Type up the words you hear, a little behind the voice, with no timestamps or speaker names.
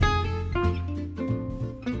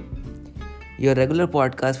your regular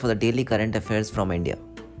podcast for the daily current affairs from India.